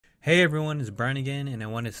Hey everyone, it's Bryan again, and I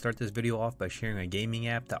want to start this video off by sharing a gaming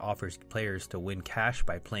app that offers players to win cash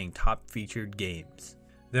by playing top featured games.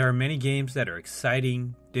 There are many games that are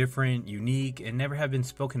exciting, different, unique, and never have been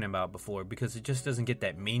spoken about before because it just doesn't get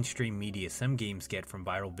that mainstream media some games get from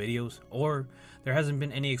viral videos, or there hasn't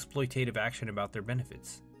been any exploitative action about their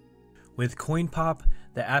benefits. With CoinPop,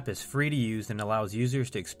 the app is free to use and allows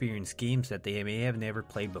users to experience games that they may have never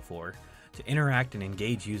played before, to interact and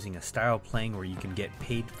engage using a style of playing where you can get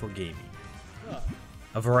paid for gaming.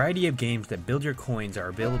 A variety of games that build your coins are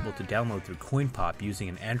available to download through CoinPop using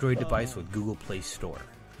an Android device with Google Play Store.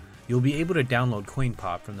 You'll be able to download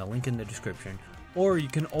CoinPop from the link in the description, or you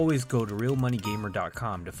can always go to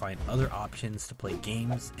realmoneygamer.com to find other options to play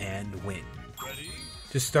games and win.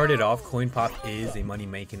 To start it off, CoinPop is a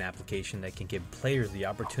money-making application that can give players the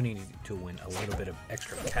opportunity to win a little bit of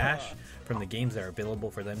extra cash from the games that are available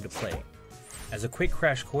for them to play. As a quick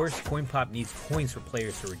crash course, CoinPop needs coins for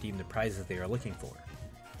players to redeem the prizes they are looking for.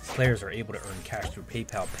 Players are able to earn cash through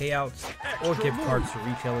PayPal payouts or gift cards to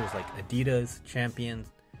retailers like Adidas, Champions,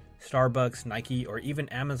 Starbucks, Nike, or even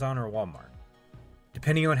Amazon or Walmart.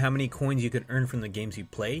 Depending on how many coins you can earn from the games you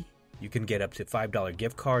play, you can get up to $5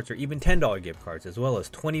 gift cards or even $10 gift cards, as well as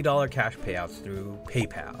 $20 cash payouts through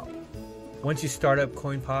PayPal. Once you start up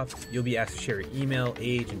CoinPop, you'll be asked to share your email,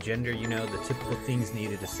 age, and gender, the typical things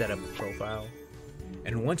needed to set up a profile.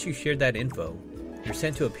 And once you share that info, you're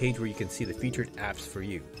sent to a page where you can see the featured apps for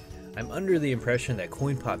you. I'm under the impression that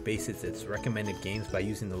CoinPop bases its recommended games by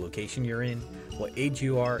using the location you're in, what age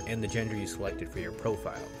you are, and the gender you selected for your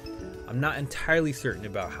profile. I'm not entirely certain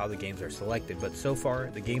about how the games are selected, but so far,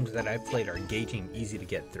 the games that I've played are engaging and easy to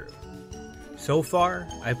get through. So far,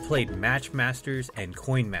 I've played Match Masters and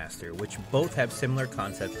Coin Master, which both have similar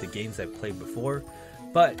concepts to games I've played before,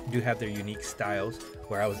 but do have their unique styles,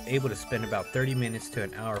 where I was able to spend about 30 minutes to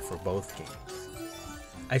an hour for both games.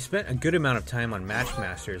 I spent a good amount of time on Match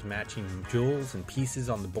Masters matching jewels and pieces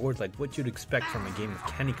on the board like what you'd expect from a game of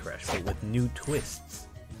Candy Crush, but with new twists.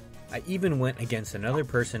 I even went against another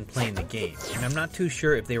person playing the game, and I'm not too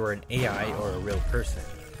sure if they were an AI or a real person,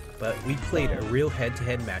 but we played a real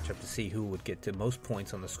head-to-head matchup to see who would get to most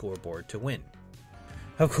points on the scoreboard to win.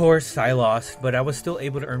 Of course, I lost, but I was still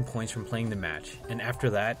able to earn points from playing the match, and after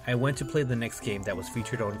that, I went to play the next game that was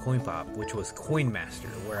featured on CoinPop, which was Coin Master,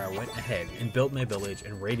 where I went ahead and built my village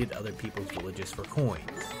and raided other people's villages for coins.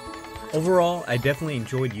 Overall, I definitely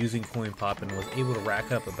enjoyed using CoinPop and was able to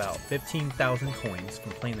rack up about 15,000 coins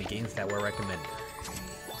from playing the games that were recommended.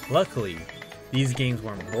 Luckily, these games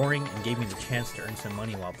weren't boring and gave me the chance to earn some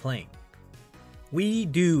money while playing. We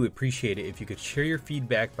do appreciate it if you could share your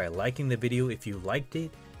feedback by liking the video if you liked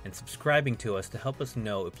it and subscribing to us to help us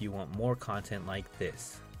know if you want more content like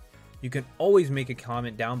this. You can always make a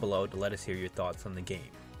comment down below to let us hear your thoughts on the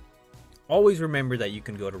game. Always remember that you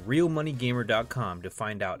can go to realmoneygamer.com to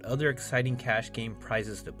find out other exciting cash game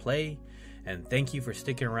prizes to play, and thank you for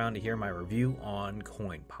sticking around to hear my review on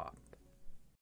CoinPop.